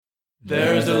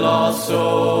There's a lost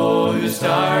soul who's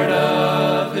tired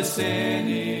of his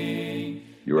sinning.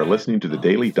 You are listening to the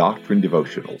Daily Doctrine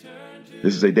Devotional.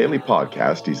 This is a daily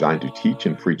podcast designed to teach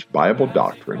and preach Bible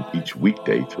doctrine each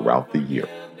weekday throughout the year.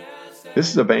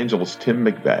 This is Evangelist Tim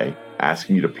McVeigh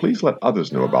asking you to please let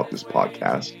others know about this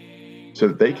podcast so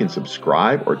that they can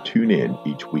subscribe or tune in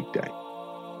each weekday.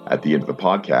 At the end of the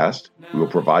podcast, we will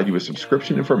provide you with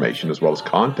subscription information as well as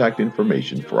contact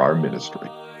information for our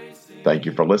ministry. Thank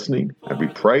you for listening, and we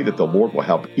pray that the Lord will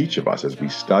help each of us as we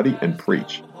study and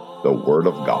preach the Word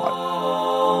of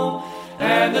God.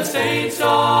 And the saints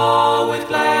all with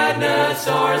gladness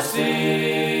are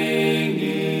singing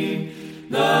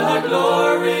the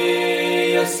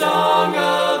glorious song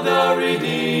of the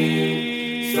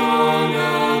redeemed, song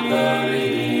of the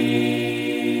redeemed.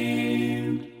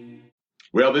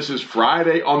 Well, this is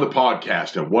Friday on the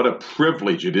podcast, and what a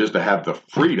privilege it is to have the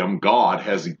freedom God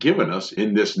has given us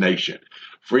in this nation.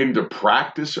 Freedom to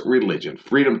practice religion,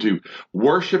 freedom to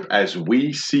worship as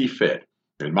we see fit.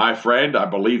 And my friend, I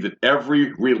believe that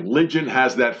every religion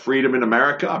has that freedom in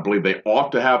America. I believe they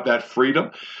ought to have that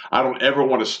freedom. I don't ever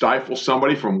want to stifle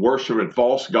somebody from worshiping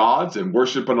false gods and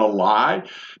worshiping a lie,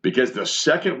 because the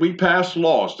second we pass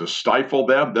laws to stifle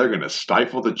them, they're going to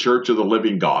stifle the church of the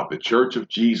living God, the church of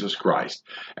Jesus Christ.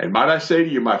 And might I say to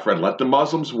you, my friend, let the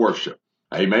Muslims worship.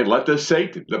 Amen. Let the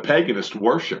Satan, the paganist,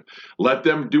 worship. Let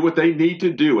them do what they need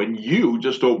to do, and you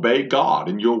just obey God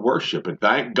in your worship. And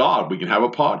thank God we can have a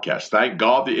podcast. Thank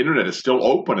God the internet is still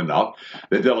open enough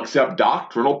that they'll accept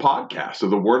doctrinal podcasts of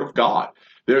the Word of God.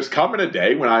 There's coming a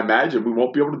day when I imagine we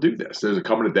won't be able to do this. There's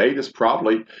coming a day that's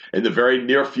probably in the very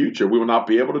near future we will not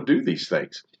be able to do these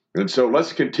things. And so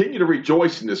let's continue to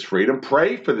rejoice in this freedom,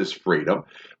 pray for this freedom,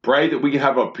 pray that we can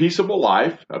have a peaceable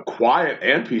life, a quiet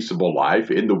and peaceable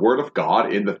life in the Word of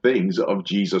God, in the things of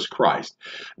Jesus Christ.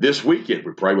 This weekend,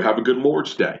 we pray we have a good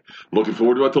Lord's Day. Looking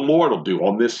forward to what the Lord will do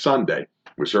on this Sunday.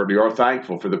 We certainly are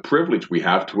thankful for the privilege we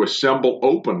have to assemble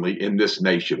openly in this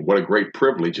nation. What a great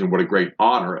privilege and what a great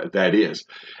honor that is.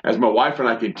 As my wife and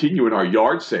I continue in our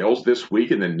yard sales this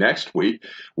week and then next week,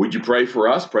 would you pray for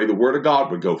us? Pray the Word of God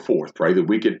would go forth. Pray that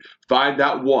we could find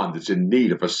that one that's in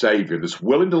need of a Savior, that's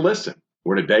willing to listen.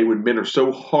 We're in a day when men are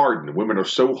so hardened, women are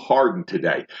so hardened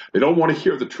today. They don't want to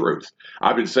hear the truth.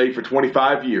 I've been saved for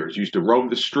 25 years, used to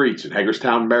roam the streets in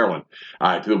Hagerstown, Maryland,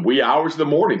 to the wee hours of the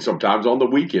morning, sometimes on the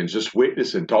weekends, just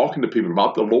witnessing, talking to people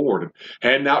about the Lord and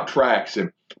handing out tracts.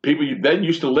 And people then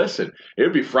used to listen. It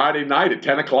would be Friday night at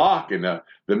 10 o'clock, and the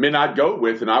men I'd go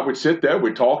with, and I would sit there,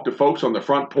 we'd talk to folks on the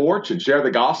front porch and share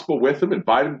the gospel with them,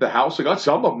 invite them to the house of God.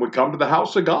 Some of them would come to the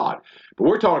house of God. But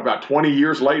we're talking about 20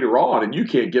 years later on, and you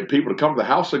can't get people to come to the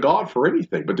house of God for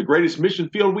anything. But the greatest mission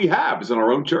field we have is in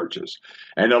our own churches.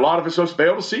 And a lot of us just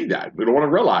fail to see that. We don't want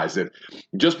to realize that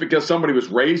just because somebody was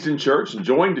raised in church and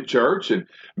joined the church and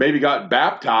maybe got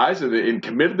baptized and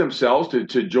committed themselves to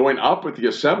join up with the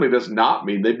assembly does not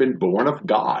mean they've been born of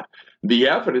God. The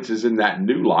evidence is in that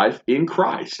new life in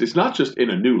Christ. It's not just in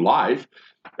a new life.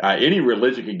 Any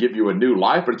religion can give you a new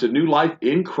life, but it's a new life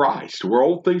in Christ, where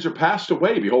old things are passed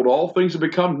away. Behold, all things have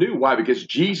become new. Why? Because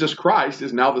Jesus Christ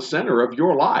is now the center of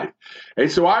your life.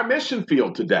 And so our mission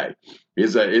field today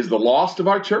is the lost of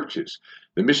our churches.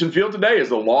 The mission field today is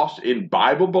the lost in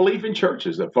Bible-believing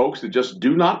churches, the folks that just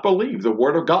do not believe the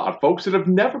Word of God, folks that have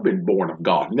never been born of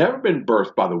God, never been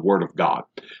birthed by the Word of God.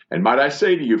 And might I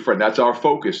say to you, friend, that's our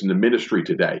focus in the ministry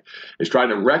today, is trying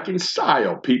to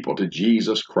reconcile people to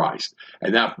Jesus Christ.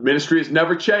 And that ministry has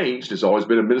never changed. It's always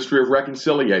been a ministry of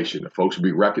reconciliation, that folks will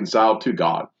be reconciled to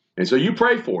God. And so you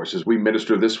pray for us as we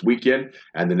minister this weekend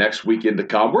and the next weekend to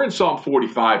come. We're in Psalm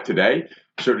 45 today.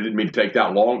 Certainly didn't mean to take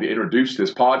that long to introduce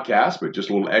this podcast, but just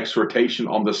a little exhortation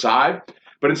on the side.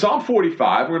 But in Psalm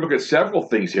 45, we're going to look at several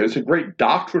things here. It's a great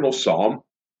doctrinal psalm.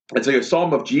 It's a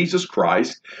psalm of Jesus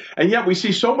Christ. And yet we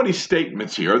see so many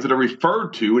statements here that are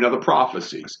referred to in other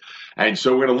prophecies. And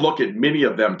so we're going to look at many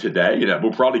of them today. And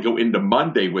we'll probably go into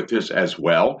Monday with this as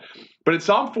well. But in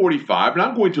Psalm 45, and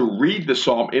I'm going to read the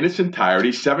psalm in its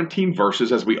entirety, 17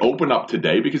 verses as we open up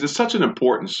today, because it's such an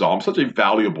important psalm, such a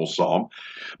valuable psalm.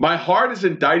 My heart is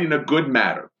inditing a good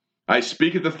matter. I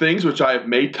speak of the things which I have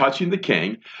made touching the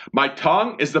king. My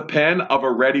tongue is the pen of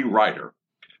a ready writer.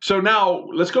 So now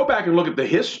let's go back and look at the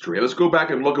history. Let's go back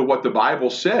and look at what the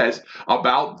Bible says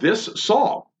about this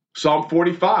psalm, Psalm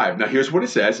 45. Now here's what it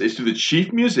says. It's to the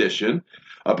chief musician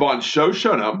upon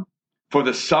Shoshanim, for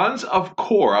the sons of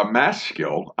Korah,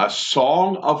 Maskil, a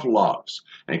song of loves.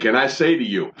 And can I say to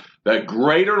you, that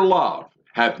greater love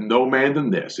hath no man than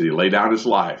this, that he lay down his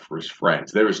life for his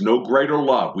friends. There is no greater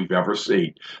love we've ever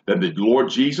seen than the Lord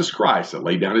Jesus Christ that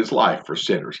laid down his life for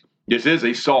sinners. This is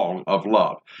a song of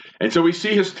love. And so we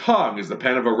see his tongue is the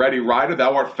pen of a ready writer.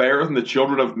 Thou art fairer than the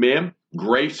children of men.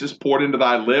 Grace is poured into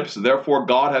thy lips. Therefore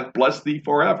God hath blessed thee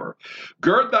forever.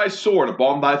 Gird thy sword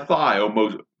upon thy thigh, O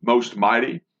most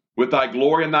mighty, with thy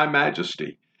glory and thy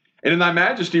majesty. And in thy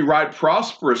majesty ride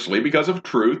prosperously because of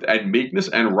truth and meekness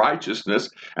and righteousness,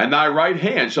 and thy right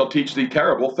hand shall teach thee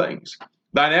terrible things.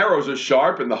 Thine arrows are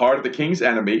sharp in the heart of the king's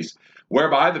enemies,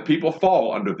 whereby the people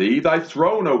fall under thee. Thy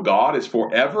throne, O God, is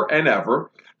forever and ever.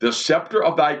 The scepter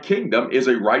of thy kingdom is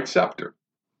a right scepter.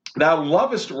 Thou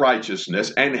lovest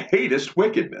righteousness and hatest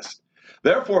wickedness.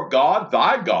 Therefore God,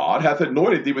 thy God, hath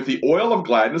anointed thee with the oil of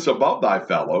gladness above thy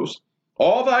fellows.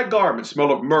 All thy garments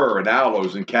smell of myrrh and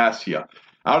aloes and cassia,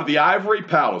 out of the ivory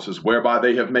palaces whereby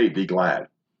they have made thee glad.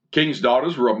 King's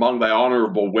daughters were among thy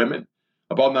honorable women.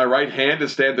 Upon thy right hand doth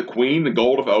stand the queen, the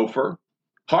gold of Ophir.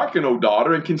 Hearken, O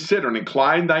daughter, and consider, and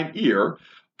incline thine ear.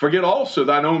 Forget also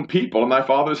thine own people and thy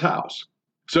father's house.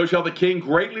 So shall the king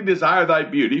greatly desire thy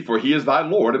beauty, for he is thy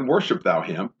Lord, and worship thou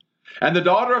him. And the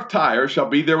daughter of Tyre shall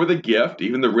be there with a gift,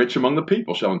 even the rich among the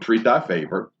people shall entreat thy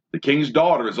favor. The king's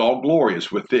daughter is all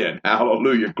glorious within.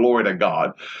 Hallelujah, glory to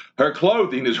God. Her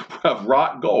clothing is of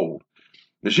wrought gold.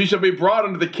 And she shall be brought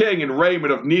unto the king in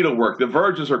raiment of needlework. The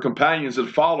virgins, her companions that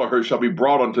follow her, shall be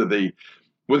brought unto thee.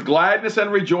 With gladness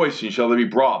and rejoicing shall they be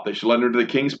brought. They shall enter into the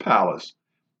king's palace.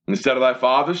 Instead of thy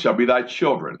fathers shall be thy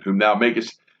children, whom thou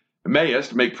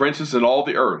mayest make princes in all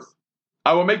the earth.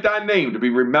 I will make thy name to be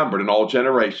remembered in all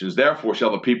generations. Therefore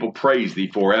shall the people praise thee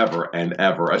forever and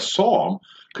ever. A psalm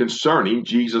concerning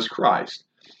Jesus Christ.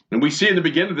 And we see in the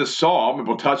beginning of this psalm, and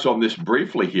we'll touch on this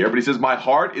briefly here, but he says, my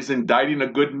heart is inditing a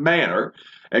good matter.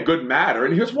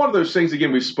 And here's one of those things,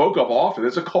 again, we spoke of often.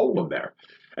 There's a colon there.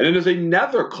 And then there's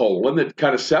another colon that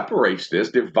kind of separates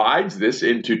this, divides this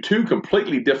into two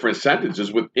completely different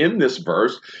sentences within this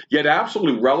verse, yet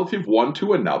absolutely relative one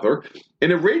to another. And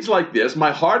it reads like this,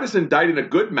 my heart is inditing a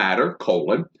good matter,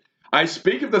 colon. I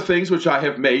speak of the things which I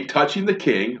have made touching the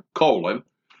king, colon.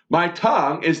 My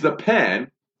tongue is the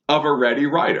pen of a ready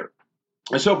writer.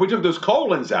 And so if we took those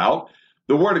colons out,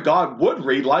 the word of God would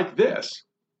read like this.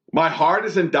 My heart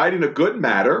is inditing a good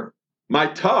matter. My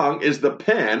tongue is the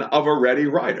pen of a ready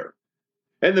writer.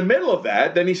 In the middle of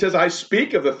that, then he says, I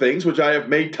speak of the things which I have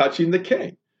made touching the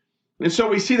king. And so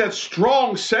we see that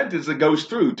strong sentence that goes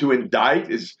through. To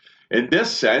indict is, in this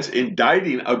sense,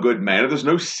 inditing a good manner. There's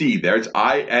no C there. It's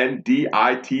I-N-D-I-T-I-N-G,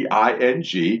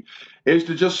 is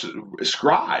to just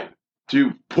scribe,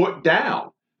 to put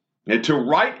down, and to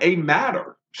write a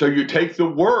matter. So you take the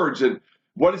words, and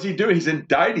what is he doing? He's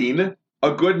inditing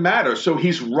a good matter. So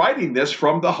he's writing this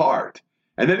from the heart.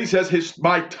 And then he says,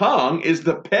 my tongue is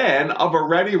the pen of a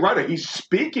ready writer. He's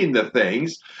speaking the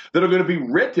things that are going to be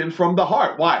written from the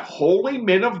heart. Why? Holy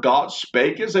men of God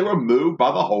spake as they were moved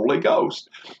by the Holy Ghost.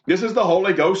 This is the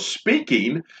Holy Ghost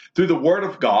speaking through the Word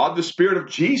of God, the Spirit of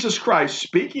Jesus Christ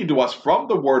speaking to us from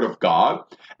the Word of God.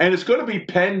 And it's going to be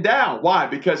penned down. Why?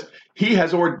 Because he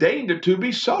has ordained it to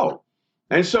be so.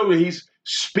 And so he's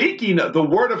speaking the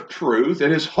word of truth,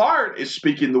 and his heart is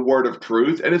speaking the word of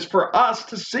truth, and it's for us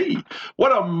to see.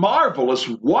 What a marvelous,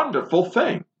 wonderful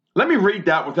thing. Let me read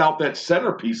that without that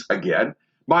centerpiece again.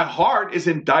 My heart is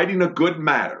inditing a good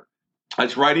matter.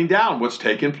 It's writing down what's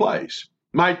taken place.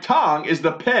 My tongue is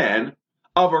the pen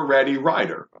of a ready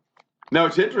writer. Now,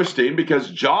 it's interesting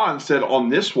because John said on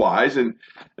this wise, in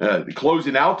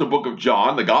closing out the book of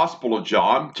John, the Gospel of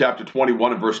John, chapter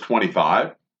 21 and verse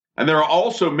 25, and there are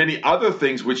also many other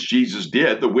things which Jesus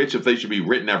did, the which, if they should be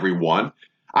written every one,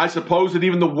 I suppose that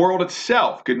even the world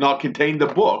itself could not contain the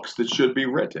books that should be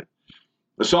written.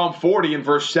 The Psalm 40 in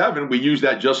verse 7, we used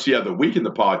that just the other week in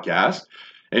the podcast,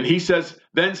 and he says,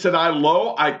 then said I,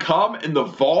 lo, I come in the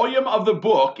volume of the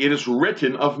book, it is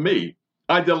written of me.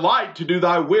 I delight to do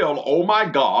thy will, O my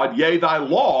God, yea, thy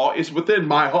law is within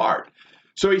my heart.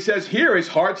 So he says here his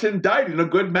heart's inditing a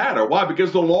good matter. Why?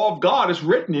 Because the law of God is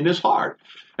written in his heart.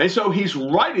 And so he's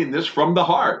writing this from the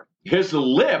heart. His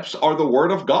lips are the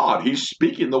word of God. He's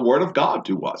speaking the word of God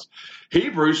to us.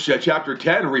 Hebrews chapter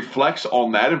 10 reflects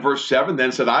on that in verse 7.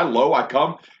 Then said I, lo, I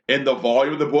come in the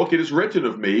volume of the book. It is written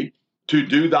of me to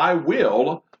do thy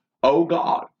will, O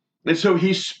God. And so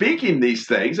he's speaking these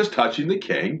things as touching the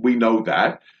king. We know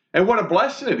that. And what a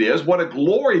blessing it is, what a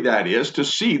glory that is to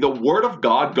see the word of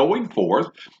God going forth,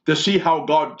 to see how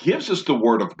God gives us the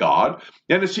word of God,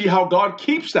 and to see how God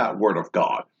keeps that word of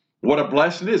God. What a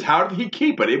blessing it is. How did he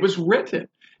keep it? It was written.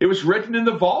 It was written in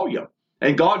the volume.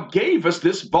 And God gave us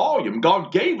this volume.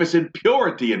 God gave us in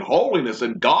purity and holiness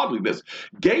and godliness,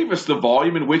 gave us the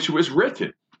volume in which it was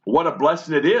written. What a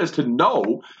blessing it is to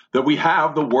know that we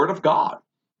have the word of God.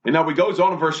 And now he goes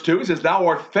on in verse 2, he says, thou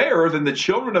art fairer than the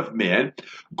children of men.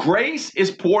 Grace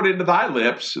is poured into thy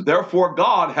lips. Therefore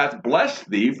God hath blessed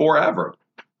thee forever.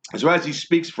 So as he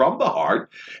speaks from the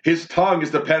heart, his tongue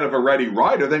is the pen of a ready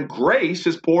writer, then grace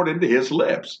is poured into his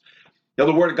lips. Now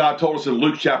the word of God told us in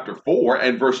Luke chapter 4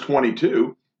 and verse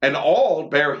 22, and all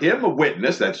bear him a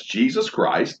witness, that's Jesus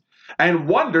Christ, and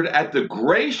wondered at the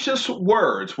gracious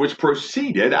words which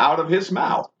proceeded out of his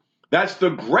mouth. That's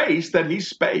the grace that he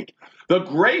spake. The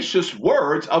gracious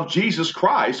words of Jesus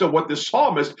Christ are what the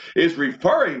psalmist is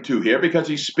referring to here, because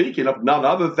he's speaking of none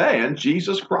other than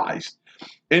Jesus Christ.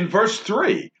 In verse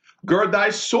 3, gird thy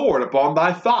sword upon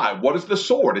thy thigh. What is the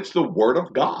sword? It's the word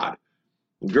of God.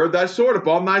 Gird thy sword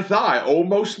upon thy thigh, O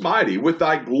most mighty, with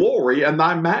thy glory and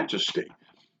thy majesty.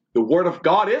 The word of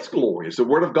God is glorious. The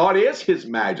word of God is his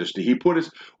majesty. He put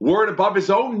his word above his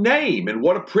own name, and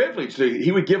what a privilege that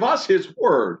he would give us his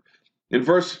word. In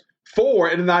verse 4,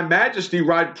 and in thy majesty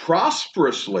ride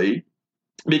prosperously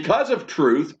because of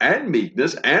truth and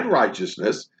meekness and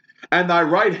righteousness, and thy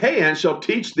right hand shall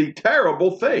teach thee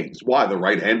terrible things. Why? The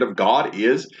right hand of God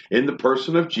is in the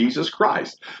person of Jesus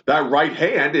Christ. That right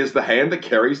hand is the hand that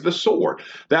carries the sword.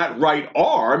 That right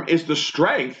arm is the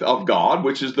strength of God,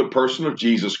 which is the person of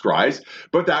Jesus Christ.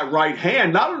 But that right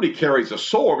hand not only carries a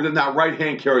sword, but then that right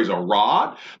hand carries a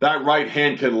rod. That right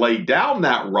hand can lay down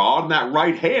that rod, and that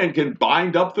right hand can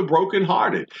bind up the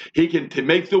brokenhearted. He can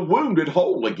make the wounded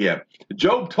whole again.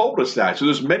 Job told us that. So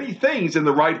there's many things in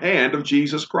the right hand of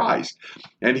Jesus Christ.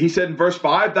 And he said in verse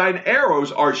 5, thine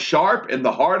arrows are sharp in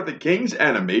the heart of the king's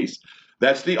enemies.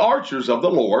 That's the archers of the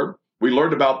Lord. We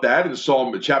learned about that in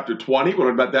Psalm chapter 20. We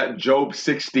learned about that in Job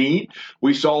 16.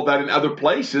 We saw that in other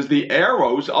places, the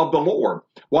arrows of the Lord.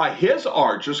 Why? His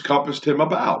archers compassed him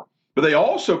about. But they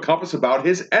also compass about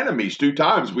his enemies. 2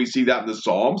 times we see that in the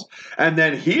Psalms. And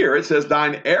then here it says,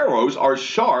 thine arrows are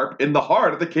sharp in the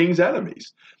heart of the king's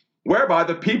enemies, whereby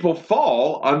the people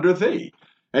fall under thee.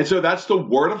 And so that's the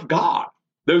word of God.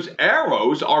 Those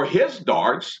arrows are his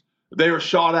darts. They are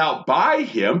shot out by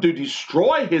him to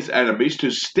destroy his enemies,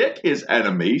 to stick his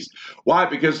enemies. Why?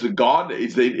 Because God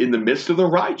is in the midst of the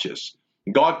righteous.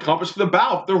 God compasseth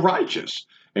about the righteous.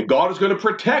 And God is going to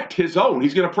protect his own.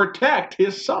 He's going to protect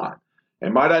his son.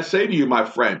 And might I say to you, my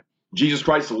friend, Jesus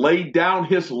Christ laid down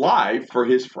his life for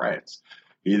his friends.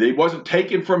 It wasn't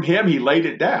taken from him. He laid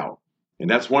it down. And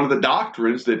that's one of the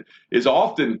doctrines that is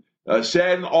often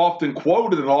said and often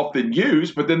quoted and often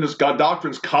used, but then there's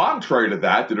doctrines contrary to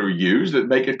that are used that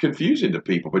make it confusing to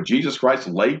people. But Jesus Christ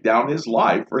laid down his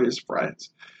life for his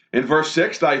friends. In verse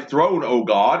 6, thy throne, O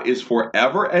God, is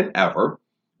forever and ever.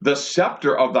 The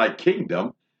scepter of thy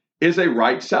kingdom is a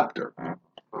right scepter.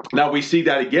 Now we see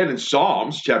that again in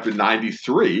Psalms chapter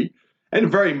 93,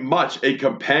 and very much a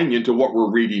companion to what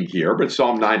we're reading here. But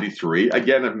Psalm 93,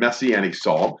 again, a Messianic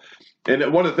psalm.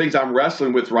 And one of the things I'm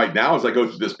wrestling with right now as I go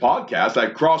through this podcast, I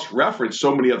cross-reference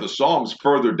so many of the Psalms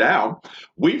further down.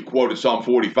 We've quoted Psalm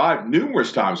 45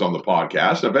 numerous times on the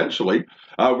podcast. Eventually,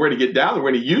 we're going to get down there.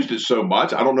 We're going to use it so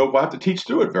much, I don't know if I have to teach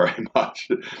through it very much.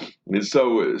 And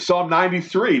so Psalm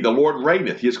 93, the Lord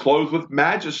reigneth. He is clothed with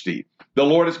majesty. The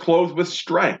Lord is clothed with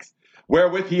strength,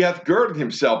 wherewith he hath girded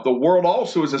himself. The world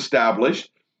also is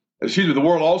established. The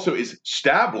world also is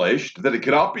established, that it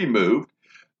cannot be moved.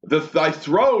 Thy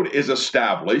throne is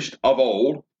established of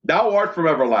old. Thou art from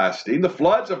everlasting. The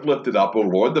floods have lifted up, O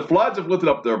Lord. The floods have lifted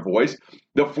up their voice.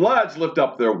 The floods lift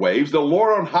up their waves. The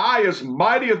Lord on high is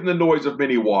mightier than the noise of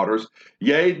many waters,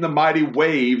 yea, than the mighty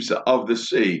waves of the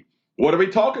sea. What are we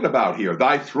talking about here?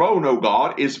 Thy throne, O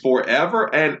God, is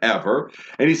forever and ever.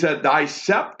 And he said, thy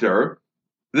scepter,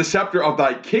 the scepter of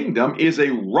thy kingdom, is a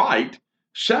right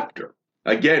scepter.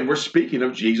 Again, we're speaking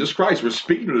of Jesus Christ. We're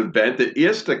speaking of an event that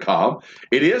is to come.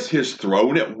 It is his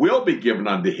throne. It will be given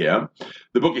unto him.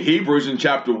 The book of Hebrews in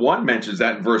chapter 1 mentions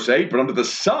that in verse 8, but unto the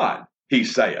Son he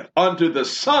saith. Unto the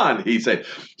Son he saith.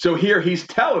 So here he's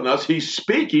telling us, he's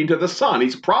speaking to the Son.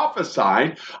 He's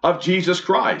prophesying of Jesus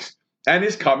Christ and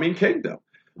his coming kingdom.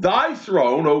 Thy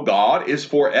throne, O God, is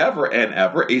forever and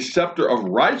ever. A scepter of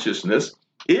righteousness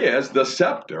is the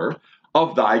scepter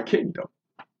of thy kingdom.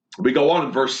 We go on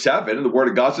in verse 7, and the word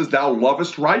of God says, thou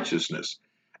lovest righteousness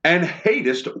and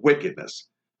hatest wickedness.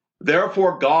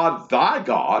 Therefore God, thy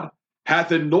God,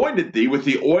 hath anointed thee with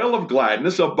the oil of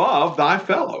gladness above thy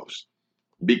fellows,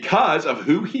 because of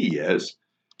who he is.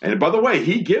 And by the way,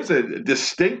 he gives a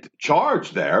distinct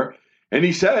charge there, and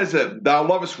he says that thou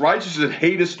lovest righteousness and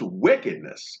hatest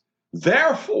wickedness.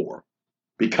 Therefore,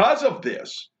 because of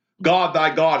this, God,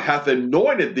 thy God, hath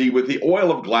anointed thee with the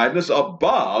oil of gladness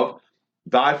above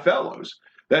thy fellows.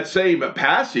 That same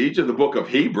passage in the book of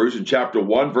Hebrews in chapter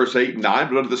 1, verse 8 and 9,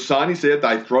 but under the sun, he said,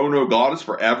 thy throne, O God, is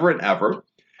forever and ever.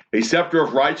 A scepter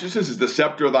of righteousness is the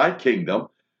scepter of thy kingdom.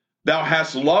 Thou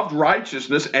hast loved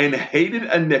righteousness and hated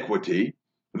iniquity.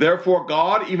 Therefore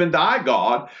God, even thy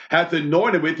God, hath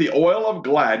anointed with the oil of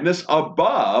gladness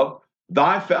above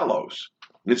thy fellows.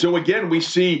 And so again, we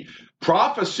see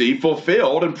prophecy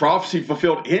fulfilled, and prophecy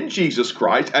fulfilled in Jesus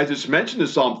Christ, as it's mentioned in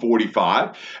Psalm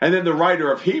 45. And then the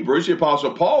writer of Hebrews, the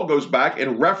Apostle Paul, goes back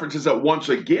and references it once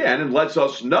again and lets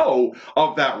us know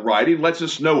of that writing, lets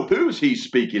us know who's he's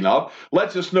speaking of,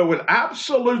 lets us know with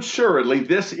absolute surety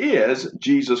this is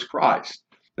Jesus Christ.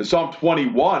 In Psalm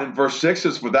 21 and verse 6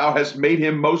 says, for thou hast made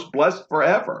him most blessed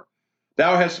forever.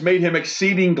 Thou hast made him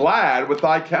exceeding glad with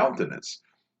thy countenance.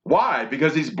 Why?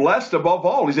 Because he's blessed above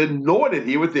all. He's anointed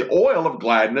you with the oil of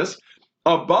gladness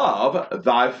above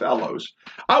thy fellows.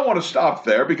 I want to stop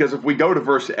there because if we go to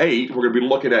verse 8, we're going to be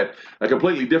looking at a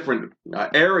completely different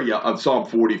area of Psalm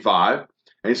 45.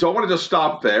 And so I want to just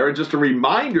stop there, and just a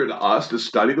reminder to us to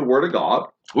study the Word of God.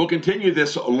 We'll continue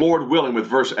this, Lord willing, with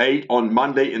verse 8 on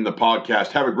Monday in the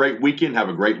podcast. Have a great weekend. Have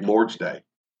a great Lord's Day.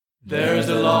 There's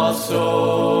a lost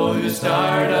soul who's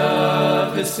tired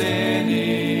of his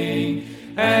sinning,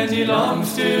 and he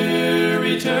longs to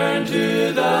return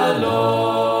to the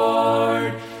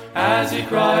Lord as he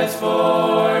cries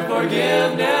for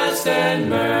forgiveness and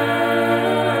mercy.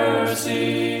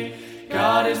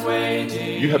 God is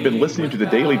waiting. You have been listening to the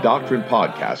Daily Doctrine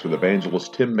Podcast with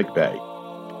Evangelist Tim McVeigh.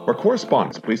 For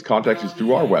correspondence, please contact us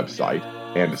through our website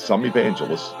and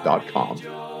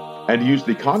someevangelists.com and use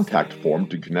the contact form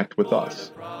to connect with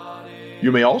us.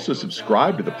 You may also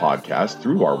subscribe to the podcast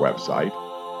through our website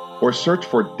or search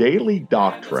for Daily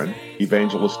Doctrine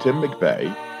Evangelist Tim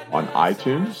McVeigh on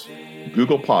iTunes,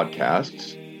 Google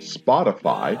Podcasts,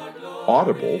 Spotify,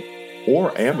 Audible,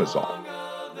 or Amazon.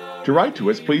 To write to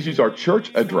us, please use our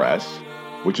church address,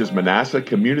 which is Manasseh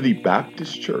Community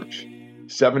Baptist Church,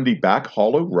 70 Back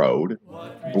Hollow Road,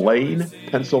 Blaine,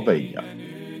 Pennsylvania,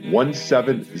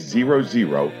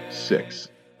 17006.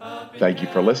 Thank you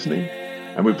for listening,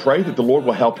 and we pray that the Lord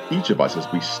will help each of us as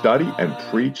we study and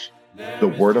preach the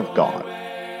Word of God.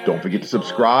 Don't forget to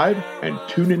subscribe and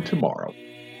tune in tomorrow.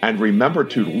 And remember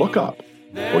to look up,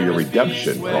 for your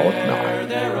redemption draweth nigh.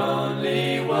 There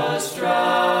only was strife.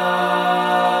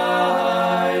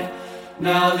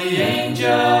 Now the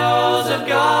angels of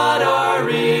God are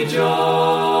rejoicing,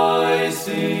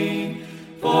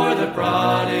 for the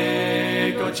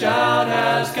prodigal child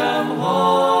has come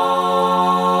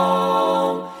home,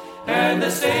 and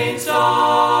the saints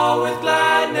all with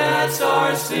gladness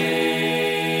are singing.